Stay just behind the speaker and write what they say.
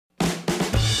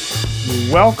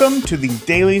Welcome to the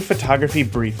Daily Photography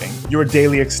Briefing, your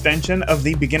daily extension of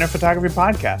the Beginner Photography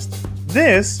Podcast.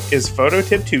 This is Photo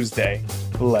Tip Tuesday.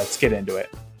 Let's get into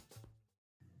it.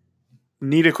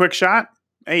 Need a quick shot?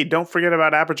 Hey, don't forget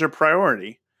about aperture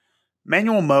priority.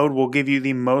 Manual mode will give you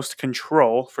the most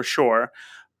control for sure,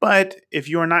 but if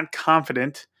you are not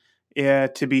confident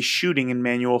to be shooting in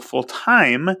manual full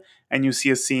time and you see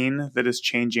a scene that is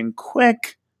changing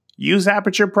quick, use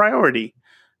aperture priority.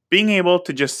 Being able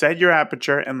to just set your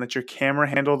aperture and let your camera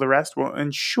handle the rest will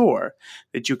ensure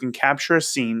that you can capture a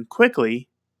scene quickly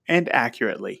and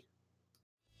accurately.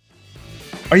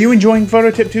 Are you enjoying Photo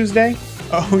Tip Tuesday?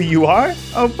 Oh, you are?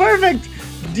 Oh, perfect!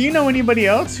 Do you know anybody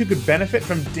else who could benefit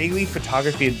from daily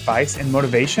photography advice and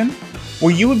motivation?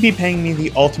 Well, you would be paying me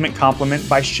the ultimate compliment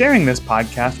by sharing this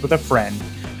podcast with a friend.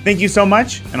 Thank you so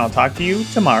much, and I'll talk to you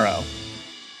tomorrow.